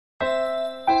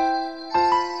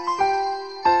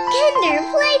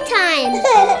Playtime!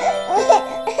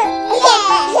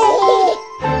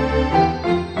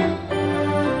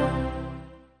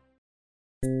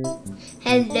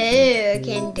 Hello,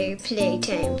 Kinder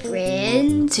Playtime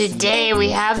friends. Today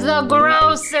we have the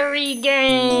Grossery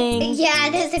Gang. Yeah,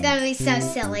 this is gonna be so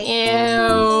silly.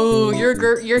 Ew,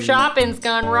 your shopping's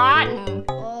gone rotten.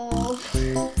 Oh.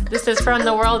 This is from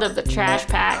the world of the trash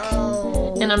pack. Oh.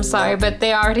 And I'm sorry, but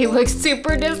they already look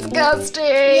super disgusting.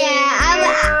 Yeah,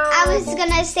 I was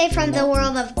gonna say from the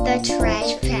world of the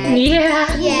trash pack.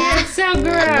 Yeah. Yeah. It's so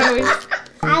gross.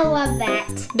 I love that.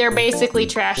 They're basically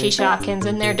trashy Shopkins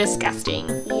and they're disgusting.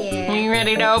 Yeah. Are you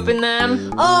ready to open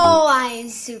them? Oh, I am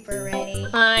super ready.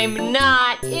 I'm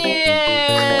not. Ew.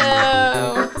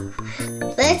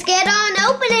 Let's get on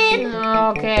opening.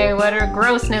 Okay, what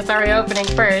grossness are we opening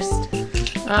first?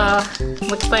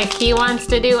 Looks like he wants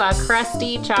to do a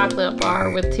crusty chocolate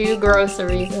bar with 2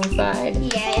 groceries inside.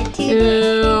 Yeah, 2.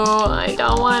 Ooh, I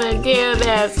don't want to do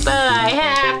this, but I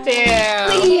have to.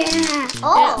 Yeah.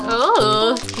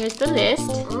 Oh. Here's the list.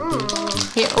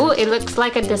 Oh. Here, it looks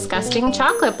like a disgusting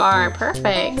chocolate bar.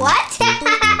 Perfect. What?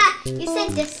 You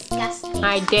said disgusting.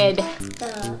 I did.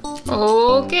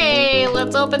 Okay,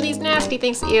 let's open these nasty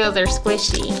things. Ew, they're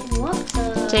squishy. What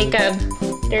the? Jacob,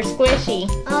 they're squishy.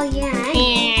 Oh, yeah.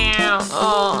 Ew.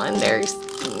 Oh, and there's...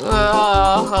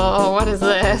 Oh, what is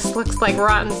this? Looks like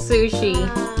rotten sushi.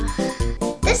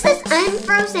 This is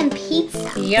unfrozen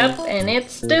pizza. Yep, and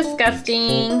it's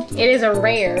disgusting. It is a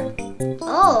rare.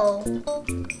 Oh.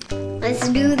 Let's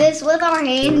do this with our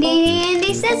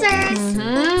handy scissors.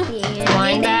 Mm-hmm. Yeah.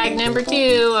 Line bag number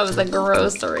 2 of the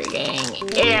Grossery Gang.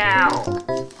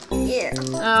 Ew. Yeah.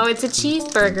 Oh, it's a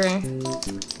cheeseburger.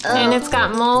 Oh. And it's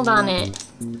got mold on it.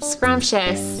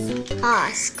 Scrumptious.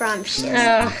 Ah, scrumptious.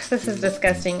 Oh, this is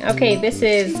disgusting. Okay, this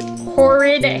is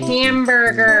horrid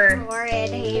hamburger. Horrid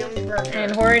hamburger.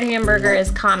 And horrid hamburger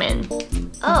is common.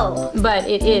 Oh. But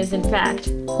it is, in fact,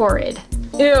 horrid.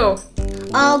 Ew.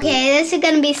 Okay, this is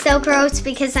gonna be so gross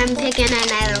because I'm picking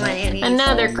another one of these.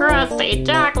 Another crusty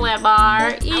chocolate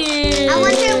bar. Ew. I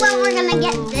wonder what we're gonna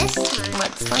get this time.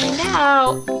 Let's find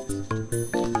out.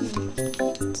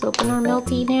 Let's open our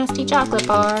melty, nasty chocolate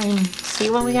bar and see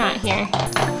what we got here.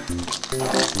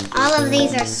 All of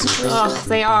these are sweet. Oh,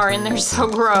 they are, and they're so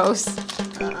gross.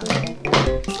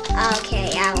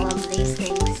 Okay, I love these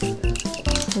things.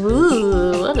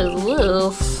 Ooh, what is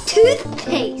this?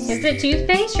 Toothpaste. Is it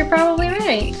toothpaste? You're probably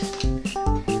right.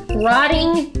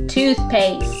 Rotting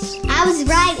toothpaste. I was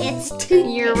right, it's toothpaste.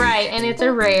 You're right, and it's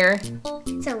a rare.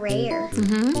 It's a rare.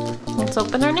 Mm-hmm. Let's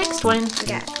open our next one.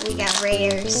 We got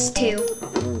rares too.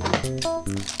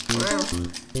 Wow.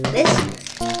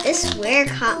 This rare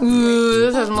cup. Ooh,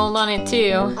 this has mold on it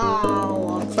too.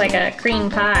 Oh. It's like a cream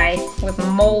pie with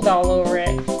mold all over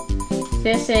it.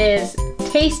 This is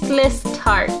tasteless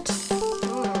tart.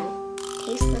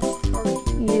 Tasteless tart.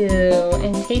 Ew,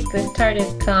 and tasteless tart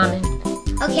is common.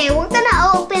 Okay, we're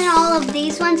gonna open all of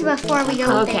these ones before we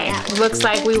open Okay, that. looks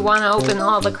like we want to open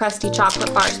all the crusty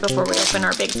chocolate bars before we open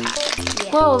our big pack.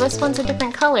 Yeah. Whoa, this one's a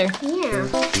different color. Yeah.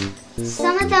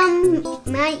 Some of them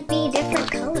might be different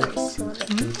colors.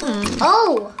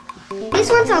 Oh,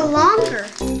 these ones are longer.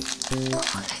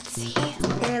 Oh, let's see.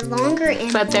 They're longer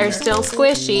and But they're still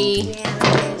squishy. Yeah,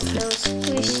 they're so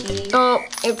squishy. Oh,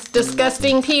 it's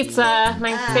disgusting pizza,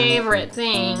 my favorite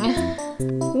thing.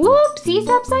 Whoops, he's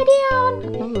upside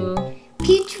down. Ooh.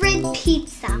 Putrid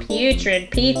pizza.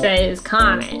 Putrid pizza is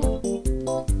common.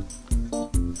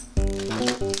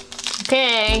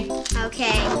 Okay.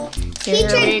 Okay. Here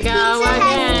we go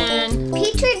again.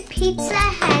 Putrid pizza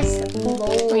has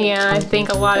mold. Yeah, I think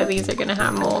a lot of these are gonna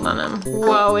have mold on them.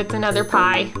 Whoa, it's another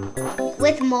pie.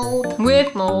 With mold.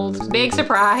 With mold. Big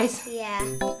surprise. Yeah.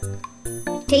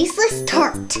 Tasteless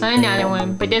tart. Another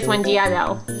one, but this one's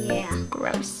yellow. Yeah.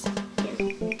 Gross.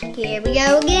 Here we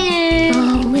go again.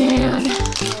 Oh man.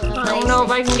 I don't know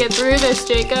if I can get through this,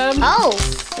 Jacob. Oh,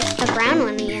 it's the brown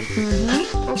one again.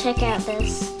 Mm-hmm. I'll check out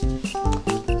this.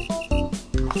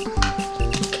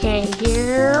 Okay,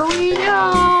 here we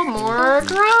go. More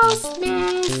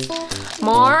grossness.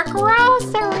 More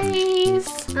groceries.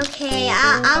 Okay,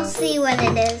 I'll see what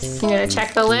it is. You gonna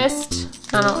check the list?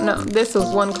 I don't know. This was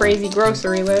one crazy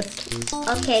grocery list.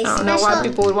 Okay, I don't know why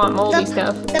people would want moldy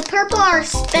stuff. The purple are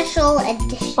special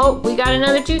edition. Oh, we got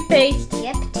another toothpaste.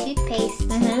 Yep, toothpaste.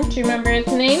 Mm-hmm. Do you remember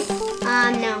its name?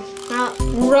 No.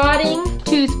 Rotting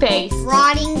toothpaste.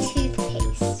 Rotting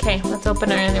toothpaste. Okay, let's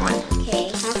open our other one. Okay,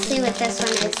 I'll see what this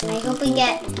one is. I hope we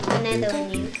get another one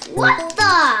in. What the?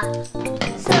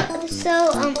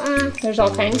 There's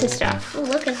all kinds of stuff. Oh,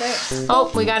 look at this.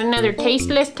 Oh, we got another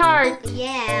tasteless tart.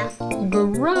 Yeah.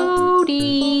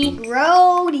 Grody.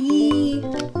 Grody.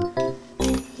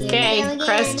 Okay,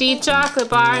 crusty chocolate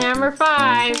bar number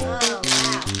 5. Oh,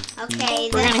 wow. Okay.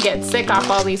 We're gonna get sick off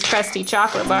all these crusty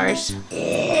chocolate bars.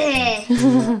 I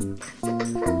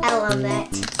love that.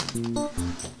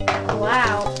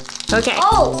 Wow. Okay.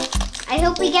 Oh, I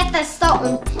hope we get the salt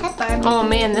and pepper. Oh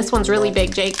man, this one's really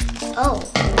big, Jake. Oh.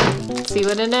 See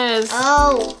what it is.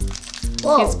 Oh.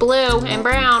 Whoa. It's blue and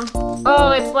brown.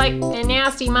 Oh, it's like a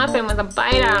nasty muffin with a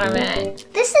bite out of it.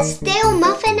 This is stale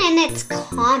muffin and it's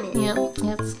common. Yep,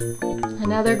 it's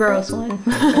another gross one.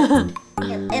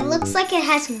 It looks like it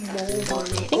has mold on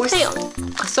it. I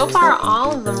think so far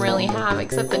all of them really have,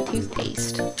 except the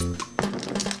toothpaste.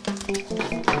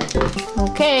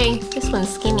 Okay, this one's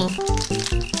skinny.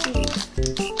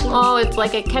 Oh, it's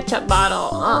like a ketchup bottle.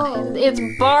 Oh, it's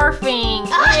barfing.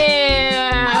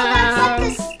 Yeah.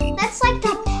 Oh, that's like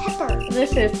the pepper.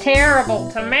 This is terrible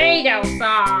tomato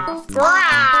sauce.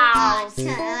 Gross.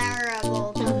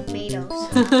 Terrible tomato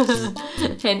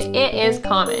sauce. And it is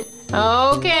common.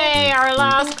 Okay, our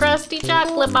last crusty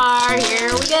chocolate bar.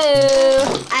 Here we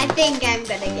go. I think I'm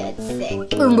gonna get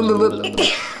sick.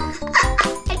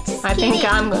 I think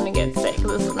I'm gonna get sick.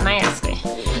 This is nasty.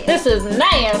 This is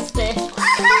nasty.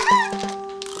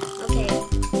 Okay.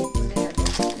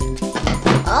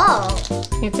 Oh.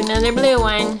 It's another blue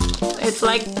one. It's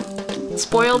like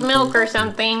spoiled milk or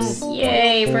something.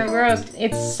 Yay for gross.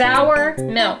 It's sour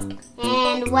milk.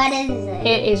 And what is it?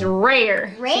 It is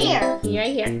rare. Rare. Yeah,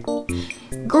 here.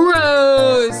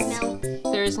 Gross. Milk.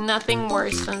 There's nothing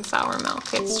worse than sour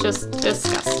milk. It's just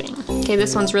disgusting. Okay,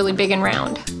 this one's really big and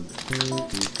round.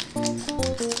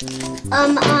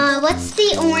 What's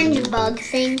the orange bug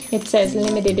thing? It says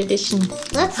limited edition.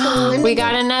 Let's limit. We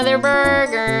got another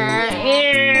burger.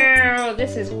 Ew,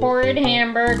 this is horrid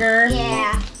hamburger.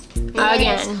 Yeah.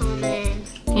 Again. Common.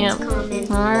 Yep.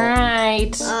 Common. All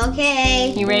right.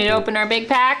 Okay. You ready to open our big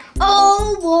pack?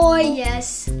 Oh boy,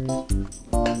 yes.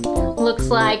 Looks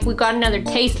like we got another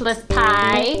tasteless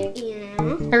pie. Yeah.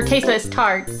 Or tasteless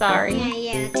tart, sorry.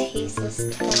 Yeah,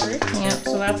 tasteless tart. Yep,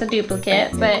 so that's a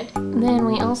duplicate. But then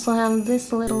we also have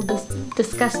this little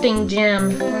disgusting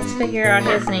gem. Let's figure out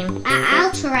his name.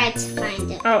 I'll try to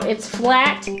find it. Oh, it's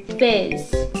Flat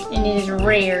Fizz, and it is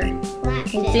rare.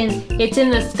 It's in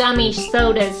the scummy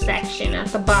sodas section at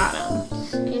the bottom.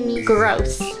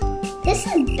 Gross. This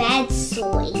is bad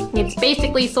soy. It's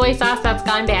basically soy sauce that's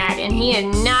gone bad, and he is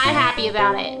not happy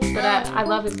about it. But I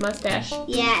love his mustache.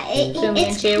 Yeah,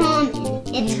 it's common.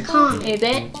 It's common. Is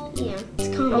it? Yeah, it's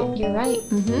common. Oh, you're right.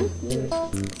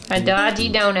 Mm-hmm. A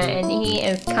dodgy donut, and he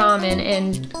is common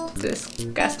and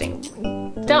disgusting.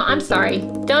 I'm sorry.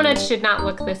 Donuts should not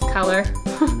look this color.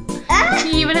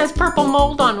 He even has purple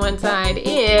mold on one side.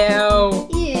 Ew.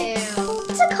 Ew.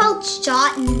 What's it called?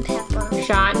 Shot and pepper.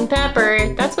 Shot and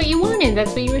pepper. That's what you wanted.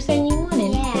 That's what you were saying you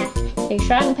wanted. Yeah. Okay,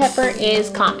 shot and pepper is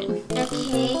common.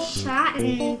 Okay, shot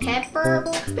and pepper.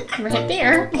 Right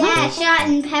there. Yeah, shot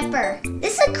and pepper.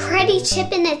 This is a cruddy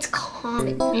chip and it's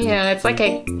common. Yeah, it's like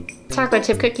a chocolate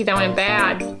chip cookie that went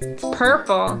bad. It's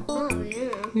purple. Oh, yeah.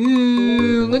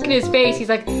 Look at his face. He's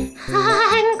like,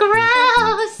 I'm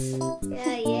gross.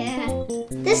 Yeah.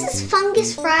 This is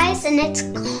fungus fries and it's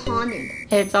common.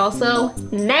 It's also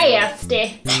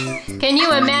nasty. Can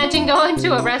you imagine going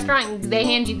to a restaurant and they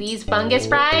hand you these fungus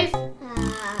fries?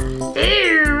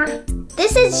 Ew.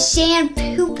 This is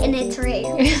shampoo and it's rare.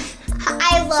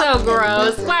 I love So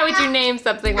gross. Why would you name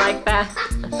something like that?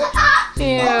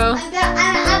 Ew.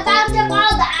 I'm about to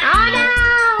fall down. Oh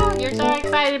no! You're so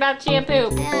excited about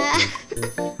shampoo.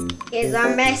 Here's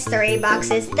our mystery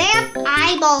boxes. They have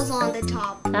eyeballs on the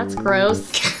top. That's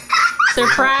gross.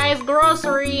 Surprise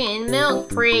grocery and milk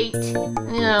crate.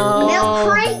 No. Milk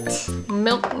crate?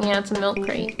 Milk, yeah, it's a milk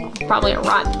crate. Probably a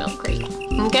rotten milk crate.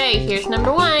 Okay, here's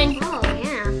number 1. Oh,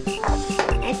 yeah.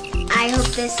 I hope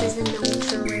this isn't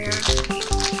ultra rare.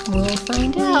 We'll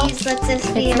find out. Please, let this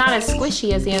be. It's not as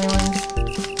squishy as the other ones.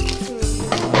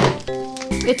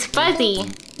 It's fuzzy.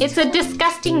 It's a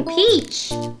disgusting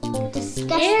peach.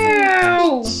 Disgusting.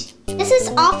 Ew. Peach. This is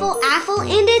awful apple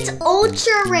and it's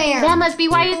ultra rare. That must be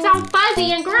why it's all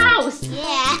fuzzy and gross.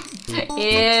 Yeah.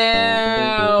 Ew.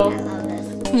 I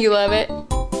love this. You love it?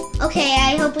 Okay,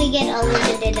 I hope we get a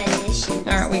limited edition.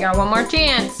 All right, we got one more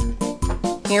chance.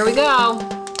 Here we go.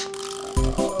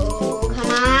 Oh,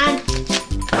 come on.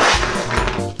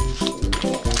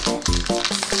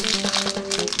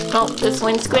 Oh, this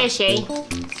one's squishy.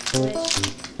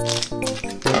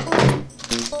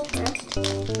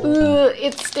 Ooh,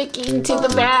 it's sticking to the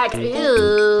back.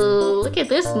 Ew, look at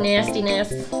this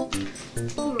nastiness.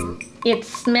 It's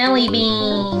Smelly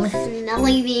Bean.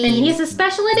 Smelly Bean. And he's a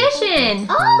special edition.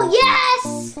 Oh,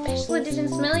 yes! Special edition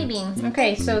Smelly Bean.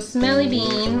 Okay, so Smelly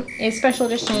Bean is special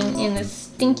edition in the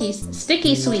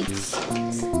sticky sweets.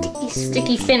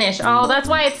 Sticky finish. Oh, that's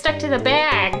why it's stuck to the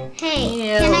bag. Hey,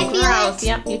 Ew, can I feel gross. it?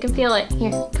 Yep, you can feel it.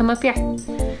 Here, come up here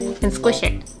and squish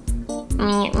it.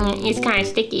 It's kind of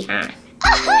sticky, huh?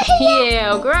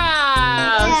 Ew, gross.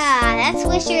 Yeah, that's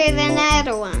squishier than the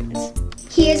other ones.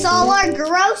 Here's all our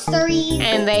groceries.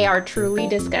 And they are truly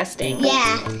disgusting.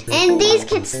 Yeah, and these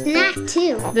can snack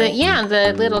too.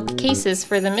 The little cases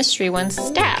for the mystery ones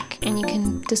stack, and you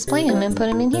can display them and put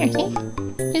them in here. See?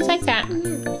 Just like that.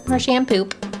 Or shampoo.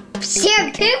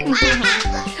 Shampoo?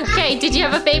 Okay, did you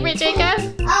have a favorite,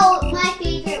 Jacob? Oh, my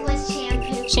favorite was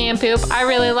shampoo. Shampoo. I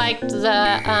really liked the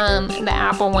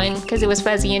apple one because it was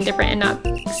fuzzy and different and not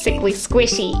sickly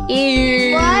squishy.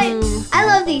 Ew. What? I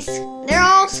love these. They're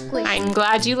all squishy. I'm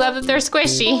glad you love that they're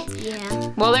squishy.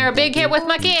 Yeah. Well, they're a big hit with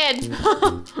my kid.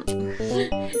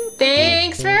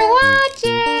 Thanks for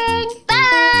watching.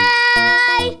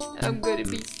 Bye. I'm gonna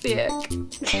be sick.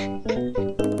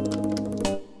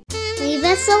 Leave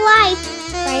us a like,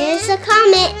 write us a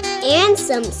comment, and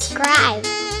subscribe.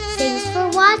 Thanks for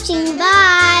watching.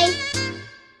 Bye.